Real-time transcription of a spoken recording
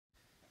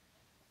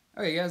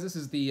Okay, guys, this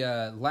is the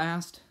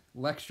last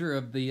lecture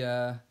of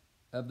the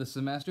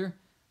semester,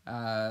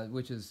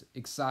 which is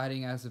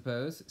exciting, I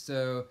suppose.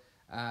 So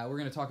we're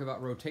going to talk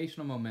about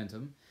rotational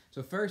momentum.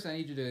 So first, I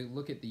need you to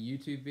look at the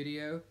YouTube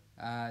video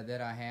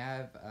that I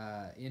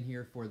have in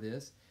here for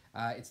this.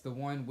 It's the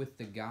one with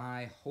the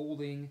guy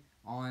holding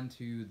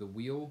onto the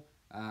wheel.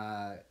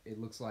 It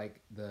looks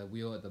like the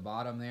wheel at the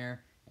bottom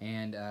there,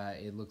 and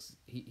it looks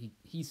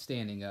he's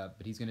standing up,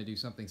 but he's going to do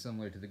something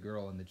similar to the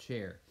girl in the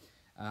chair.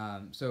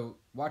 So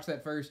watch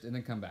that first and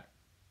then come back.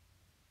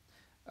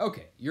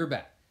 Okay, you're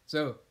back.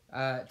 So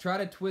try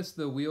to twist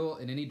the wheel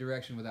in any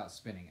direction without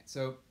spinning it.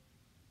 So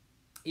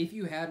if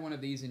you had one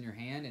of these in your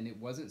hand and it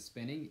wasn't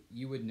spinning,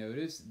 you would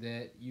notice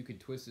that you could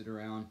twist it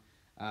around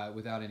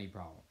without any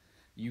problem.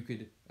 You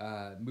could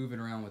move it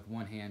around with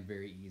one hand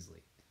very easily.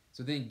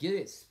 So then get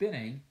it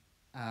spinning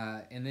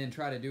and then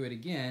try to do it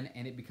again,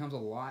 and it becomes a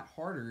lot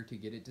harder to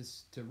get it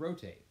to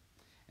rotate.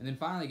 And then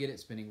finally get it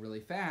spinning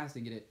really fast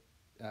and get it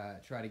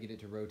try to get it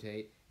to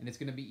rotate, and it's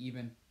going to be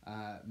even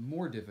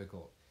more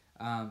difficult.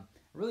 I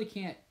really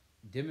can't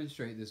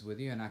demonstrate this with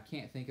you, and I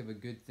can't think of a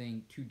good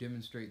thing to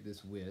demonstrate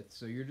this with,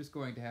 so you're just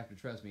going to have to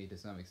trust me to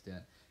some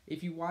extent.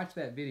 If you watch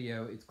that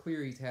video, it's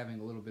clear he's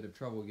having a little bit of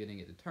trouble getting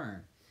it to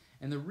turn.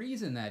 And the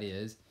reason that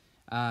is,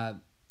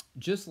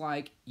 just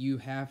like you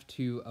have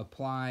to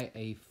apply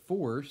a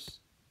force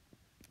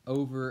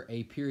over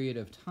a period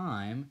of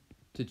time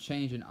to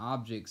change an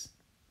object's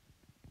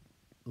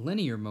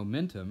linear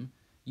momentum,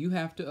 you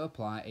have to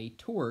apply a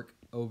torque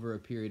over a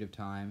period of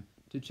time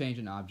to change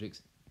an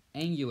object's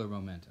angular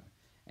momentum.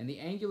 And the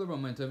angular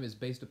momentum is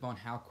based upon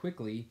how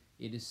quickly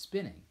it is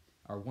spinning,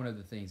 or one of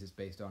the things it's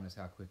based on is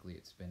how quickly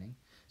it's spinning.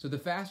 So the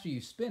faster you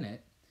spin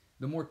it,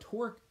 the more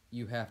torque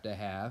you have to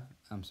have.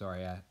 I'm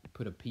sorry, I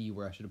put a P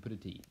where I should have put a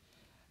T.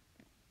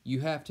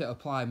 You have to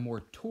apply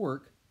more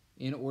torque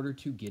in order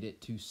to get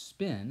it to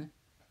spin,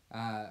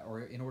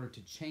 or in order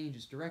to change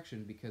its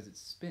direction because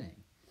it's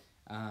spinning.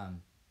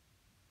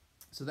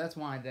 So that's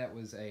why that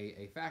was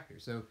a factor.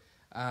 So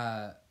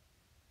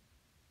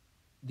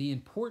the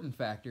important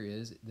factor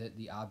is that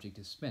the object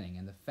is spinning,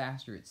 and the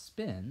faster it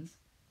spins,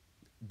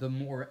 the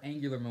more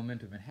angular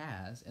momentum it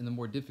has, and the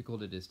more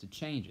difficult it is to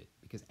change it,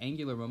 because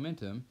angular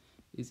momentum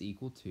is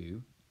equal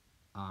to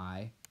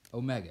I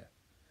omega,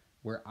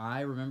 where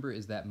I, remember,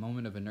 is that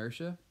moment of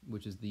inertia,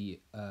 which is the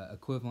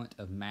equivalent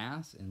of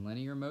mass in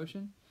linear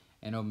motion,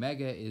 and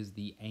omega is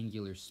the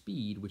angular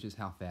speed, which is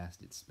how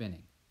fast it's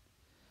spinning.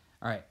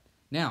 All right.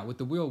 Now, with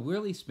the wheel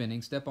really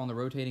spinning, step on the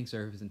rotating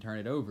surface and turn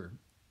it over.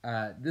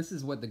 This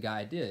is what the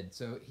guy did.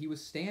 So he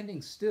was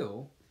standing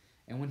still,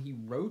 and when he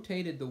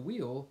rotated the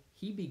wheel,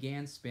 he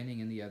began spinning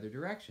in the other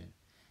direction.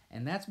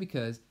 And that's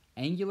because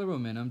angular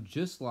momentum,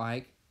 just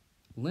like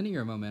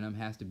linear momentum,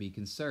 has to be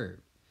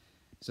conserved.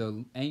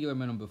 So angular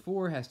momentum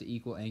before has to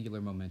equal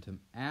angular momentum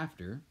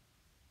after.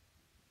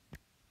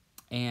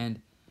 And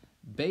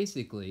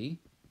basically,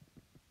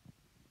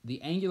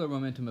 the angular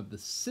momentum of the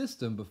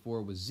system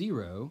before was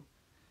 0,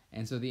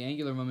 and so the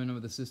angular momentum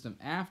of the system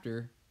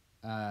after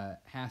the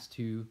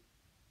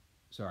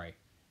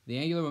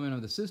angular momentum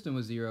of the system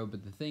was 0,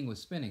 but the thing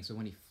was spinning. So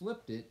when he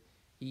flipped it,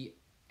 he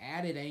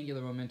added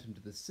angular momentum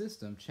to the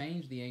system,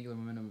 changed the angular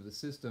momentum of the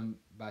system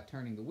by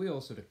turning the wheel,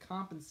 so to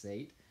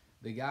compensate,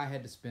 the guy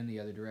had to spin the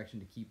other direction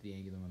to keep the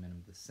angular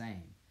momentum the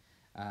same.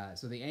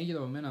 So the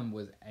angular momentum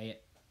was,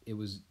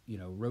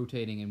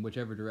 rotating in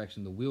whichever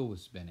direction the wheel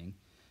was spinning,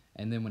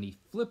 and then when he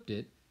flipped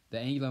it, the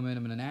angular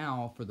momentum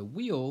now for the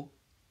wheel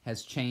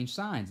has changed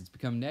signs. It's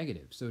become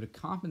negative. So to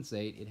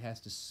compensate, it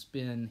has to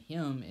spin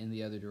him in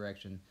the other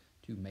direction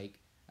to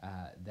make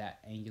that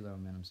angular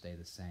momentum stay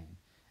the same.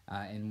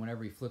 And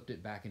whenever he flipped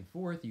it back and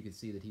forth, you could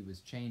see that he was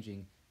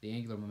changing the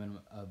angular momentum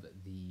of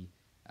the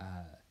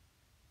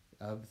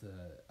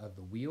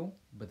wheel,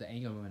 but the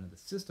angular momentum of the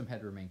system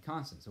had to remain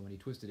constant. So when he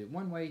twisted it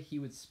one way, he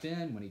would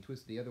spin. When he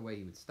twisted the other way,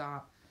 he would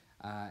stop.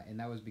 And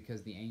that was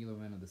because the angular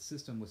momentum of the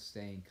system was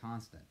staying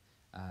constant.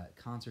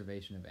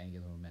 Conservation of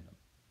angular momentum.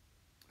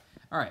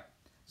 All right,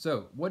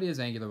 so what is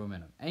angular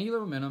momentum? Angular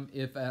momentum,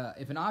 if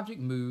an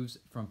object moves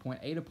from point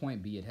A to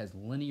point B, it has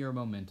linear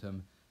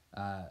momentum,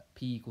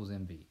 P equals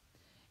mv.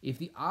 If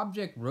the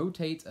object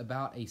rotates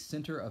about a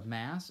center of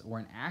mass or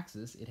an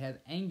axis, it has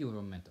angular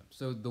momentum.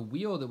 So the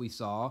wheel that we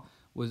saw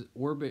was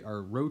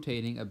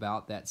rotating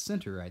about that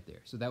center right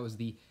there. So that was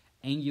the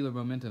angular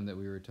momentum that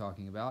we were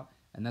talking about,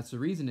 and that's the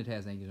reason it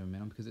has angular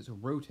momentum, because it's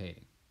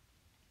rotating.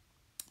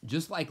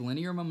 Just like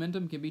linear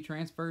momentum can be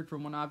transferred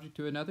from one object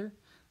to another,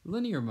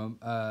 linear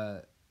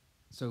momentum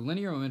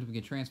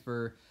can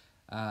transfer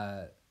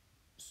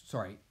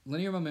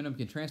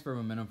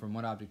momentum from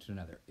one object to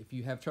another. If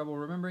you have trouble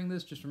remembering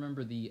this, just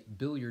remember the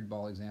billiard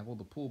ball example,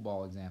 the pool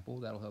ball example.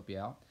 That'll help you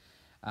out.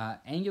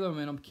 Angular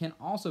momentum can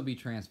also be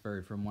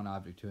transferred from one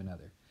object to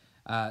another.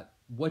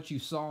 What you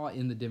saw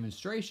in the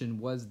demonstration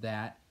was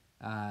that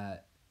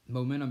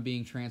momentum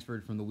being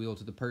transferred from the wheel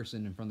to the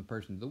person and from the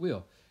person to the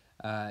wheel.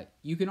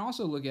 You can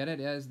also look at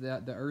it as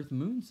the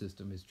Earth-Moon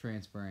system is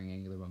transferring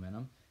angular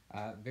momentum.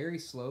 Very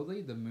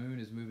slowly, the moon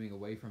is moving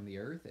away from the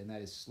Earth, and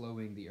that is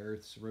slowing the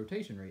Earth's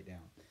rotation rate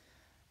down.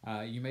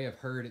 You may have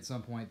heard at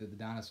some point that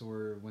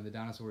when the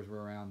dinosaurs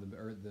were around,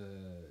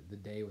 the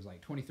day was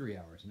like 23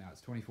 hours. Now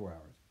it's 24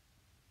 hours.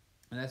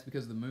 And that's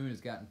because the moon has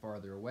gotten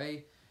farther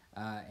away,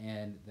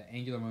 and the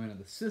angular momentum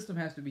of the system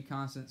has to be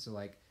constant. So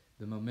like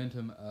the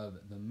momentum of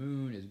the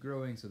moon is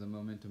growing, so the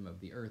momentum of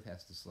the Earth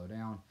has to slow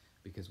down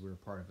because we're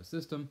part of a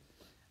system.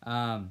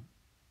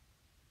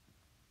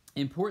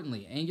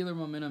 Importantly, angular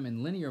momentum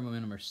and linear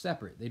momentum are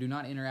separate. They do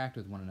not interact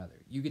with one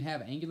another. You can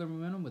have angular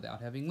momentum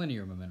without having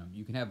linear momentum.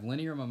 You can have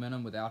linear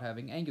momentum without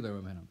having angular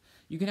momentum.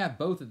 You can have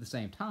both at the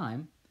same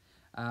time,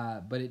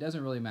 but it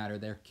doesn't really matter.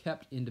 They're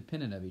kept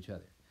independent of each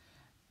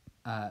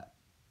other.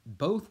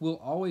 Both will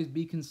always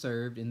be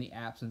conserved in the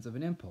absence of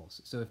an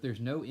impulse. So if there's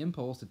no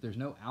impulse, if there's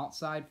no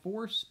outside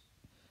force,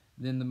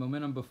 then the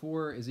momentum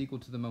before is equal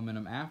to the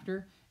momentum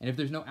after. And if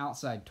there's no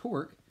outside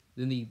torque,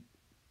 then the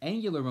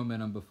angular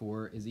momentum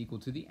before is equal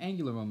to the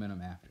angular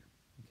momentum after.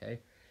 Okay,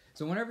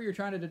 so whenever you're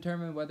trying to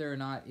determine whether or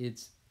not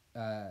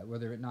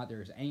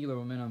there's angular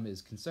momentum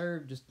is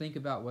conserved, just think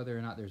about whether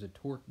or not there's a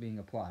torque being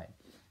applied.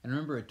 And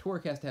remember, a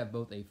torque has to have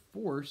both a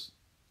force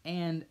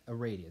and a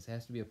radius. It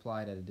has to be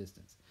applied at a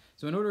distance.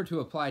 So in order to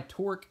apply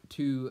torque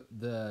to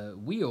the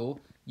wheel,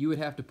 you would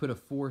have to put a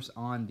force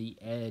on the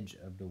edge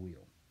of the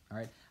wheel. All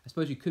right. I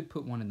suppose you could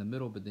put one in the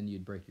middle, but then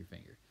you'd break your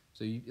finger.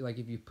 So like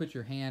if you put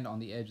your hand on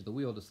the edge of the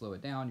wheel to slow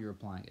it down, you're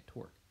applying a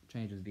torque. It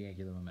changes the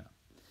angular momentum.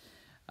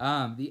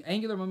 The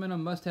angular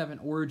momentum must have an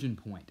origin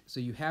point. So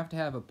you have to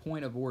have a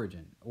point of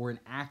origin or an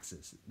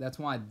axis. That's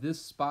why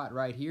this spot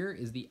right here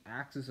is the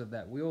axis of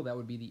that wheel. That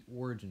would be the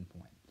origin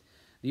point.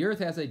 The Earth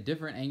has a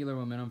different angular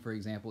momentum, for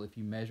example, if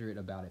you measure it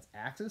about its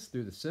axis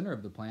through the center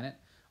of the planet,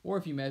 or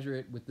if you measure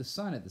it with the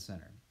sun at the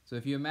center. So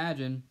if you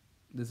imagine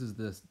this is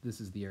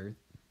the Earth.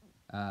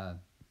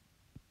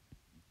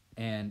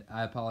 And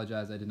I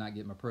apologize, I did not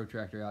get my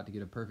protractor out to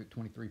get a perfect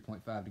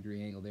 23.5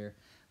 degree angle there.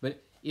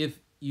 But if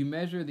you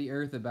measure the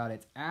Earth about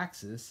its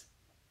axis,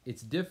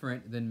 it's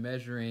different than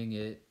measuring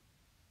it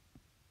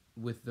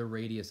with the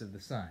radius of the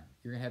sun.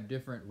 You're going to have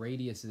different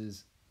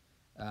radiuses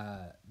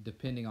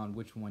depending on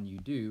which one you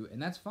do,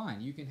 and that's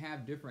fine. You can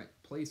have different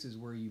places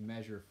where you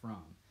measure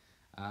from.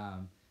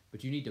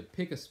 But you need to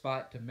pick a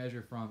spot to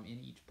measure from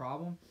in each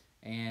problem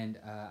and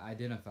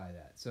identify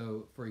that.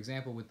 So, for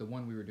example, with the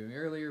one we were doing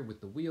earlier,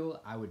 with the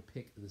wheel, I would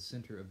pick the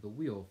center of the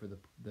wheel for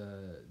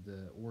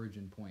the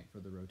origin point for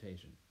the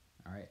rotation.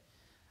 All right.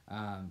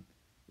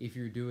 If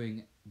you're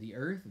doing the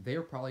Earth,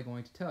 they're probably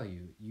going to tell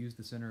you, use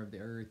the center of the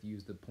Earth,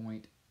 use the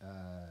point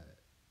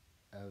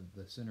of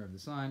the center of the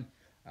sun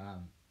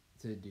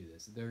to do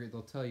this.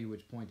 They'll tell you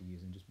which point to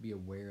use, and just be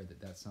aware that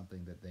that's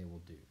something that they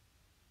will do.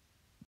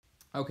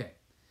 Okay.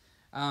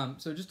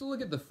 So just to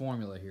look at the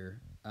formula here,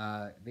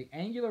 the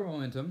angular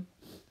momentum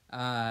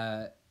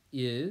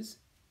is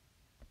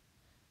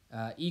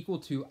equal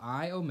to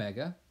I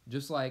omega,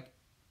 just like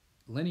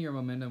linear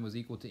momentum was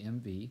equal to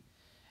mv,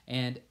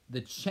 and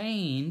the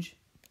change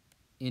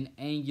in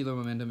angular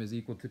momentum is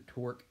equal to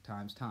torque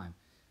times time.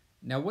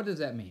 Now, what does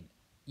that mean?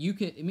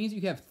 It means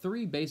you have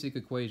three basic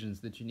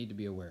equations that you need to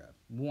be aware of.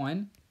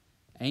 One,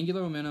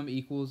 angular momentum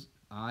equals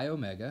I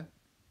omega.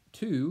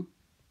 Two,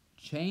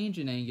 change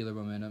in angular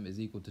momentum is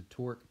equal to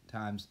torque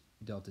times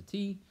delta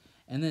t,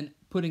 and then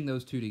putting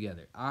those two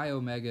together. I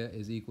omega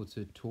is equal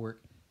to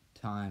torque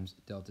times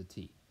delta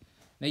t.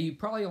 Now, you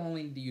probably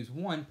only need to use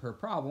one per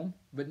problem,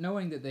 but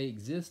knowing that they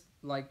exist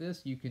like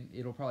this,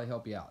 it'll probably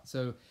help you out.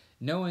 So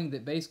knowing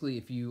that basically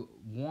if you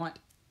want,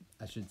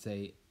 I should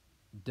say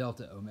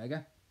delta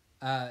omega,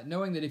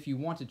 knowing that if you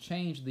want to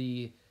change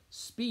the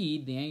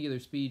speed, the angular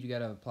speed, you got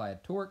to apply a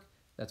torque.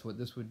 That's what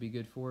this would be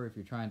good for if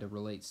you're trying to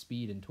relate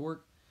speed and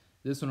torque.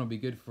 This one will be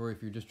good for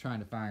if you're just trying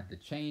to find the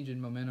change in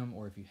momentum,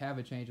 or if you have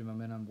a change in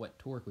momentum, what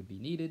torque would be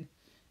needed.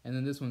 And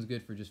then this one's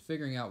good for just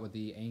figuring out what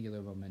the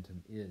angular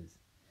momentum is.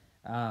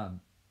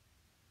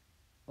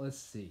 Let's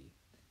see.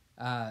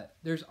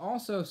 There's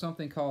also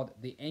something called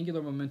the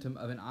angular momentum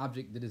of an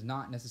object that is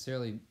not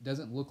necessarily,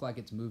 doesn't look like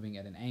it's moving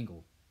at an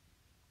angle.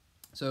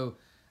 So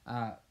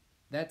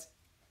that's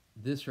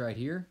this right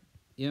here,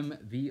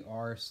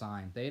 mvr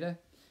sine theta.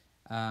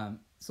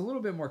 It's a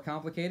little bit more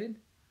complicated,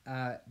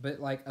 but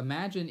like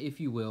imagine,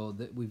 if you will,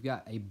 that we've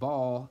got a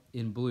ball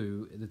in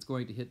blue that's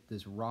going to hit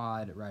this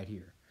rod right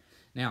here.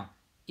 Now,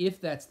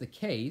 if that's the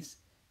case,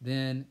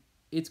 then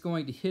it's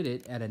going to hit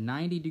it at a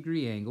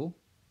 90-degree angle,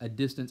 a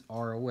distance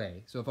r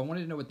away. So if I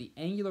wanted to know what the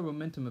angular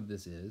momentum of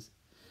this is,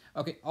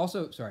 okay,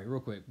 also, sorry,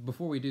 real quick,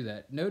 before we do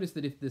that, notice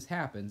that if this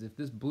happens, if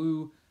this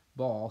blue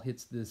ball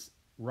hits this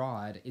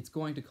rod, it's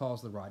going to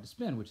cause the rod to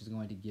spin, which is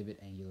going to give it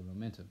angular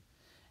momentum.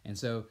 And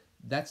so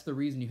that's the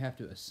reason you have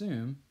to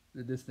assume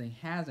that this thing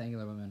has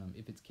angular momentum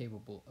if it's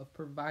capable of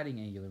providing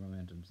angular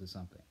momentum to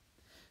something.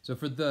 So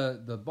for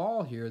the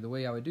ball here, the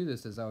way I would do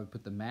this is I would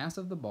put the mass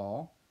of the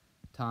ball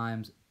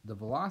times the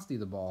velocity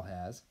the ball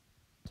has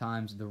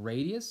times the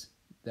radius,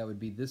 that would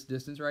be this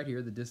distance right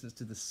here, the distance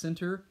to the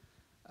center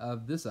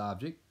of this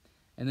object,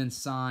 and then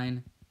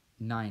sine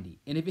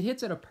 90. And if it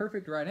hits at a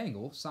perfect right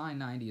angle, sine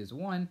 90 is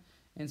 1,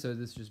 and so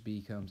this just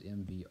becomes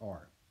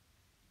mvr.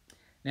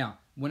 Now,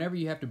 whenever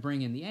you have to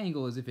bring in the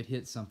angle is if it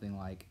hits something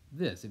like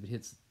this. If it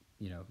hits,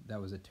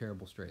 that was a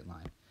terrible straight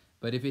line.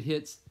 But if it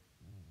hits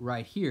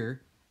right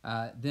here,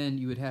 then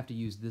you would have to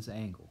use this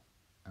angle.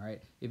 All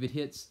right. If it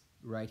hits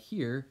right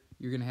here,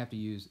 you're going to have to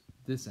use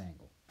this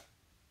angle.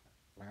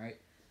 All right.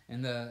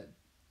 And the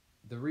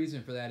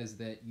reason for that is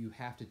that you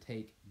have to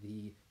take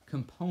the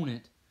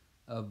component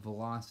of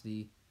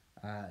velocity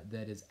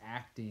that is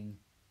acting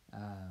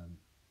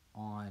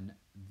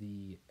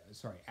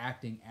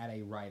acting at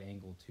a right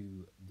angle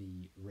to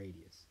the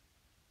radius.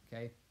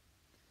 Okay.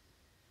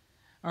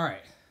 All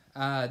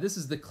right. This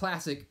is the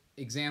classic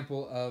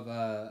example of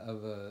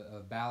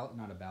a ballet,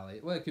 not a ballet.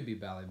 Well, it could be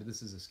ballet, but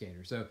this is a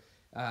skater. So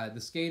the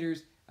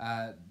skaters,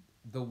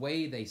 the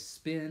way they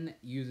spin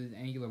uses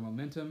angular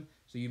momentum.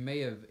 So you may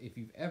have, if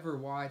you've ever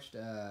watched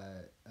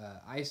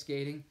ice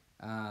skating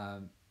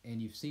and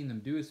you've seen them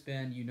do a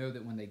spin, you know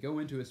that when they go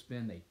into a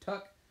spin, they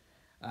tuck,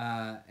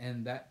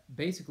 and that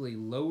basically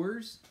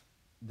lowers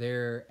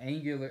their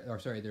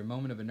their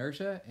moment of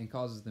inertia and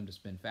causes them to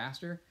spin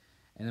faster.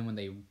 And then when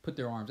they put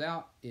their arms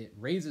out, it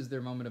raises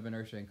their moment of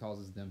inertia and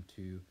causes them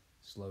to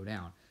slow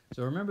down.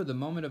 So remember, the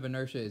moment of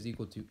inertia is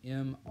equal to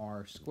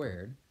mr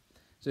squared.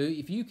 So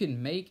if you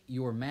can make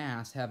your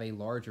mass have a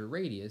larger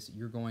radius,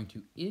 you're going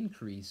to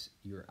increase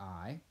your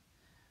I.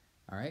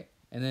 All right?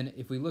 And then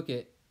if we look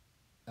at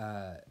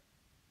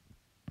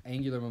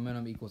angular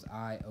momentum equals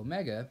I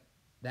omega,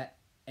 that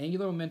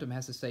angular momentum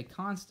has to stay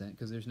constant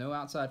because there's no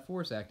outside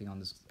force acting on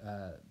this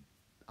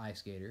ice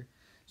skater.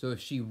 So if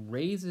she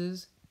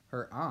raises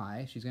her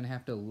I, she's going to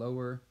have to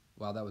lower,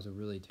 wow, that was a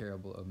really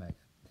terrible omega.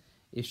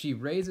 If she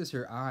raises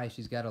her I,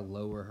 she's got to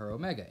lower her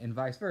omega, and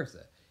vice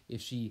versa. If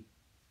she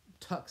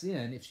tucks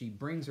in, if she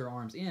brings her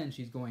arms in,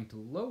 she's going to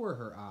lower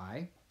her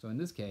I. So in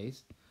this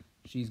case,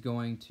 she's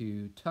going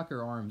to tuck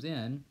her arms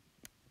in,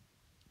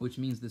 which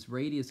means this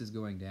radius is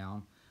going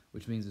down,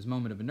 which means this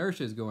moment of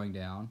inertia is going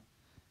down.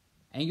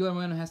 Angular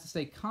momentum has to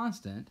stay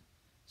constant.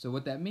 So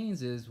what that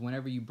means is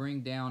whenever you bring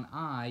down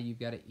I, you've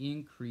got to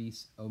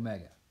increase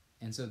omega.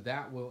 And so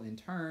that will in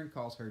turn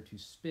cause her to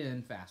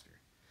spin faster.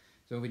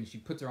 So when she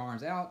puts her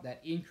arms out, that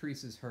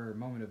increases her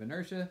moment of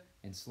inertia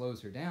and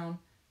slows her down.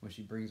 When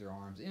she brings her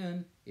arms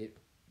in, it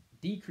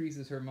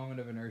decreases her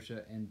moment of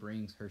inertia and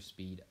brings her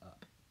speed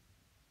up.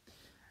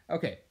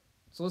 Okay,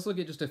 so let's look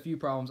at just a few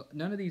problems.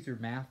 None of these are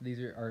math. These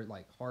are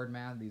like hard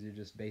math. These are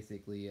just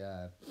basically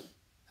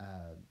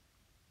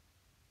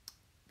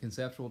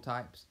conceptual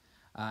types.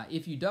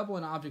 If you double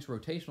an object's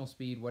rotational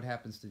speed, what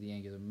happens to the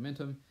angular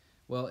momentum?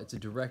 Well, it's a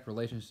direct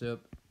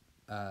relationship.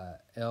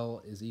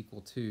 L is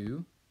equal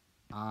to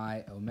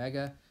I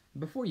omega.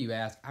 Before you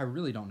ask, I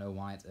really don't know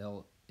why it's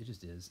L. It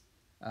just is.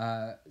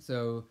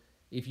 So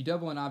if you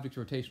double an object's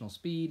rotational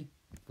speed,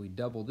 if we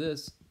double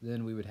this,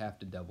 then we would have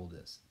to double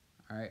this.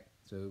 All right,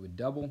 so it would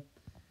double.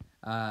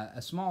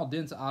 A small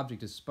dense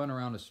object is spun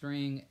around a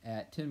string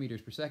at 10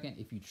 meters per second.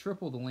 If you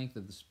triple the length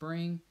of the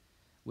spring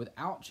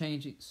without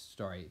changing,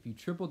 if you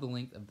triple the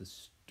length of the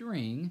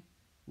string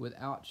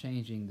without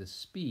changing the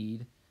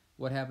speed,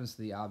 what happens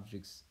to the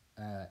object's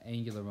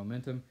angular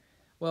momentum?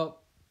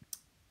 Well,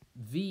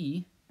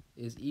 V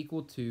is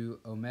equal to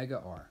omega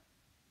r,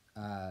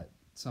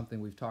 something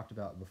we've talked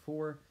about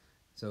before.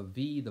 So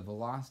V, the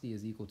velocity,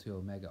 is equal to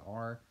omega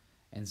r.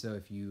 And so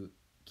if you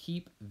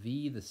keep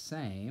V the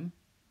same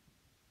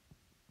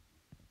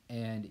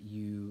and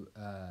you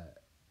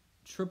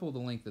triple the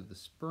length of the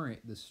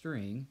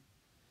string,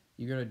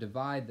 you're going to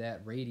divide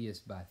that radius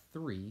by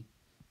 3.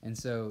 And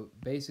so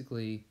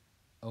basically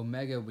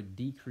omega would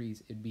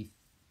decrease.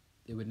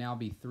 It would now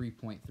be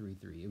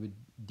 3.33. It would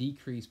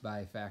decrease by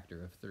a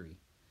factor of 3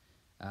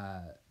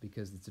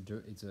 because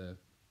it's a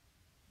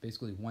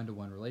basically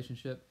one-to-one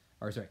relationship,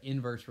 or sorry,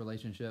 inverse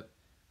relationship.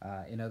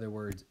 In other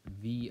words,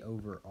 V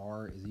over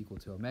R is equal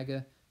to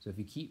omega. So if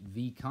you keep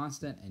V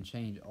constant and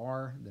change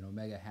R, then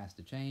omega has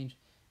to change,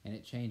 and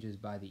it changes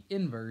by the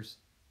inverse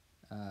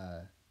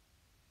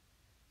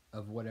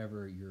of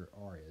whatever your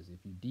R is.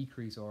 If you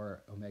decrease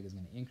R, omega is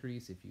going to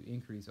increase. If you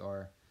increase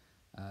R,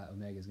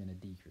 omega is going to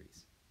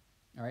decrease.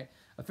 All right.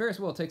 A Ferris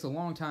wheel takes a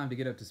long time to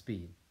get up to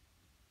speed.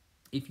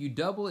 If you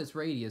double its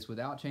radius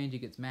without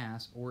changing its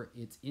mass or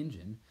its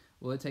engine,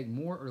 will it take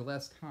more or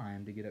less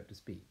time to get up to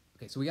speed?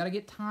 Okay, so we got to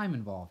get time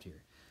involved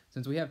here.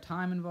 Since we have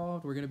time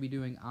involved, we're going to be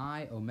doing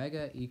I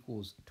omega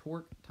equals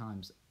torque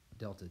times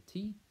delta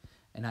t.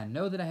 And I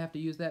know that I have to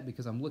use that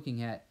because I'm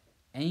looking at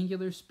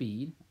angular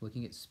speed,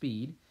 looking at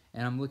speed,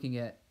 and I'm looking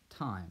at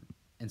time.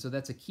 And so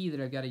that's a key that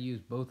I've got to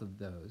use both of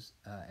those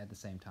at the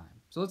same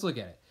time. So let's look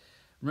at it.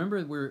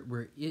 Remember,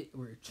 we're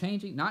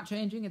not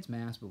changing its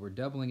mass, but we're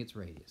doubling its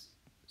radius.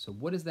 So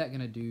what is that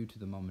going to do to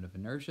the moment of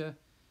inertia?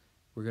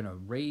 We're going to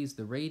raise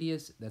the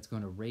radius. That's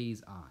going to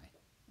raise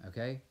I.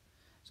 Okay?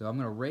 So I'm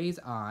going to raise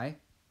I.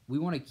 We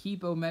want to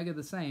keep omega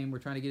the same. We're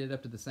trying to get it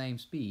up to the same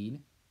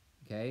speed.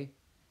 Okay?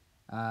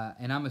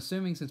 And I'm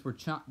assuming since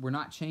we're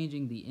not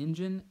changing the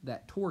engine,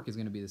 that torque is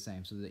going to be the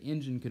same. So the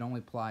engine can only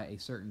apply a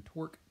certain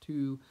torque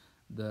to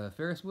the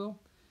Ferris wheel.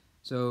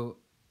 So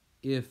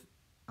if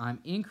I'm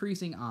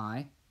increasing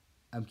I,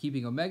 I'm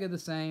keeping omega the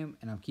same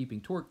and I'm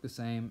keeping torque the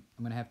same,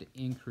 I'm going to have to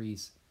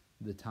increase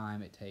the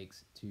time it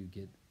takes to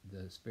get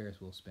the Ferris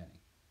wheel spinning.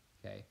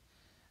 Okay.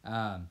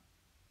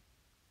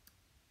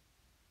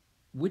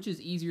 Which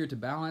is easier to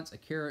balance, a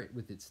carrot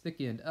with its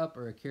thick end up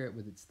or a carrot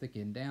with its thick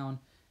end down?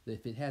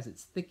 If it has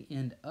its thick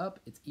end up,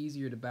 it's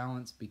easier to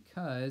balance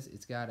because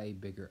it's got a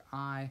bigger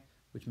eye,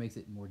 which makes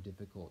it more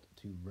difficult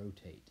to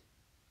rotate.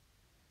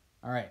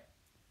 All right.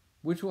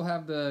 Which will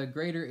have the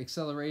greater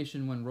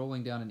acceleration when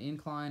rolling down an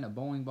incline, a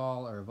bowling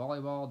ball or a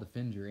volleyball?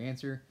 Defend your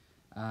answer.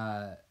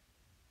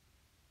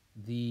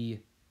 The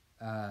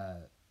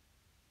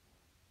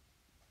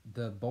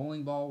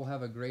bowling ball will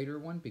have a greater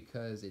one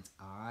because its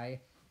eye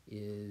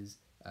is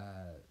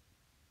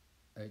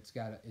it's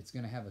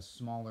going to have a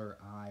smaller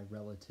eye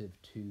relative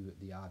to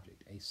the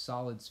object. A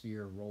solid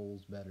sphere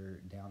rolls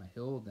better down a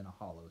hill than a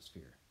hollow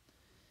sphere.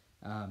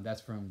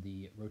 That's from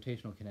the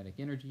rotational kinetic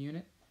energy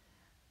unit.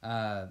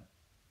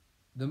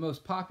 The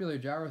most popular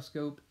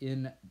gyroscope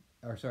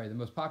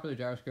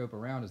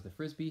around is the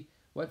Frisbee.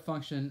 What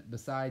function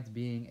besides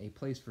being a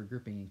place for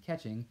gripping and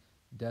catching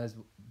does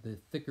the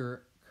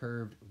thicker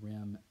curved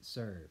rim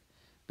serve?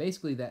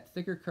 Basically, that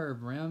thicker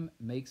curved rim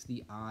makes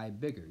the eye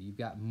bigger. You've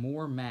got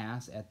more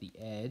mass at the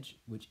edge,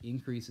 which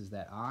increases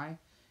that eye.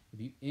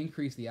 If you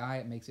increase the eye,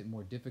 it makes it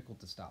more difficult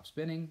to stop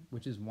spinning,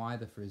 which is why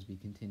the Frisbee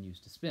continues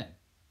to spin.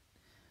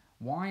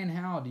 Why and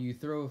how do you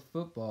throw a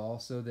football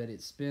so that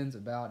it spins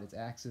about its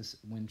axis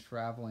when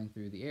traveling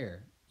through the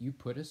air? You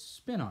put a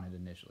spin on it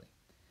initially.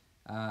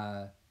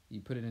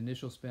 You put an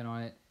initial spin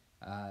on it.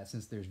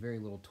 Since there's very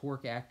little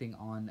torque acting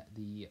on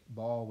the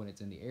ball when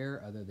it's in the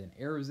air other than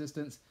air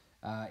resistance,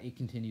 it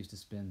continues to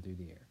spin through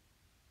the air.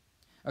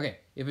 Okay,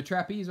 if a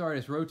trapeze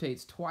artist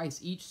rotates twice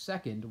each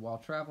second while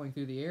traveling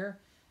through the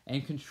air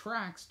and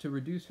contracts to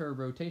reduce her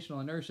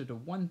rotational inertia to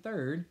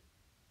 1/3,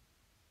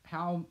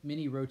 how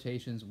many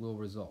rotations will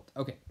result?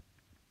 Okay,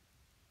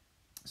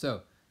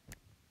 so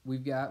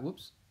we've got,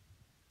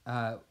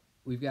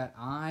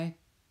 I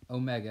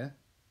omega,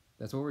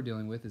 that's what we're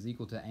dealing with, is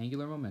equal to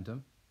angular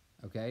momentum,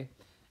 okay?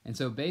 And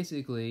so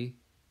basically,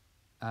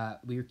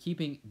 we are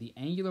keeping the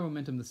angular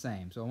momentum the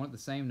same. So I want the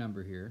same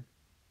number here.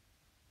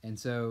 And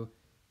so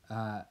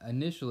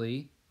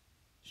initially,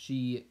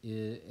 she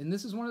is, and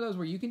this is one of those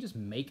where you can just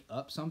make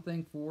up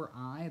something for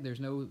I.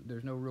 There's no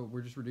real,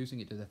 we're just reducing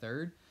it to the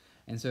third.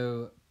 And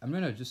so I'm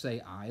going to just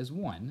say I is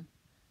 1.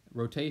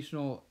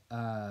 Rotational,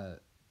 the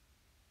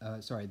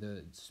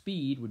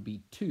speed would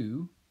be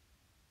 2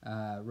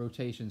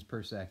 rotations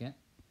per second.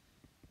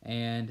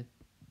 And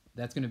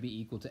that's going to be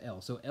equal to L.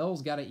 So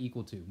L's got to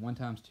equal 2. 1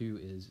 times 2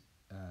 is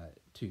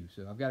 2.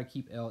 So I've got to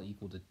keep L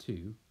equal to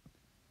 2.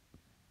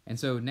 And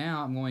so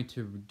now I'm going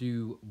to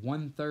do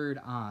 1/3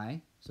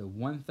 I. So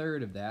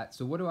 1/3 of that.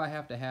 So what do I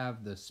have to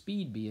have the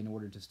speed be in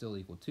order to still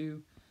equal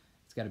 2?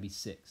 It's got to be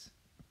 6.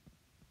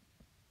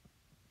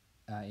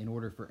 In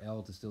order for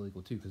L to still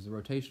equal 2, because the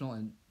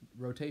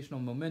rotational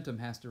momentum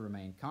has to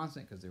remain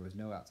constant because there was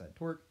no outside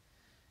torque.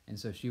 And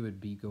so she would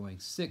be going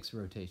 6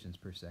 rotations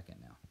per second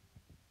now.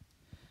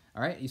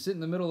 All right, you sit in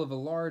the middle of a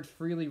large,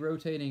 freely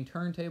rotating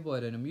turntable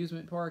at an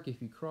amusement park.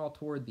 If you crawl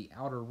toward the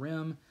outer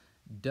rim,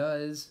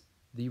 does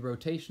the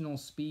rotational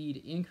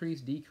speed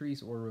increase,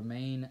 decrease, or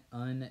remain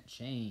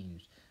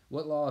unchanged?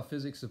 What law of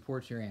physics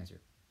supports your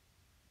answer?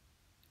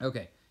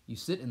 Okay, you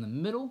sit in the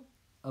middle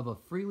of a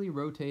freely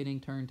rotating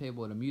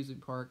turntable at an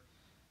amusement park.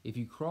 If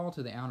you crawl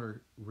to the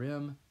outer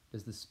rim,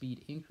 does the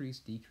speed increase,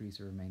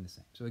 decrease, or remain the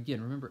same? So again,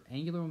 remember,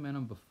 angular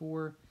momentum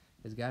before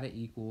has got to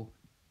equal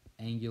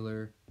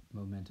angular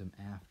momentum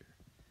after.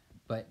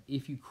 But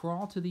if you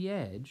crawl to the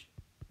edge,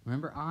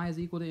 remember I is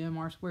equal to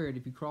mr squared.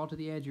 If you crawl to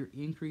the edge, you're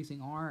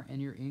increasing r and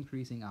you're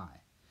increasing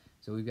I.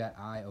 So we've got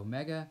I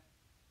omega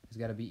has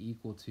got to be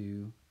equal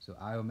to, so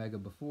I omega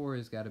before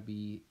has got to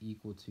be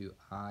equal to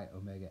I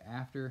omega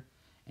after.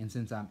 And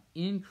since I'm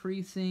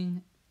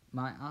increasing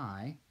my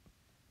I,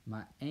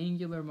 my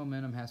angular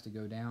momentum has to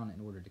go down in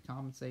order to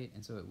compensate,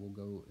 and so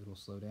it'll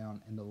slow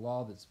down. And the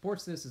law that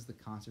supports this is the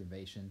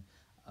conservation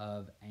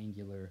of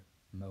angular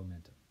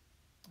momentum.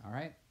 All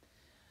right.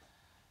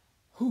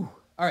 Whew.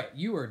 All right,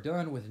 you are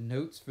done with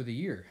notes for the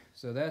year.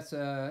 So that's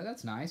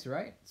nice,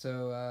 right?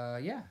 So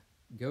yeah,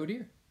 go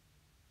Deer.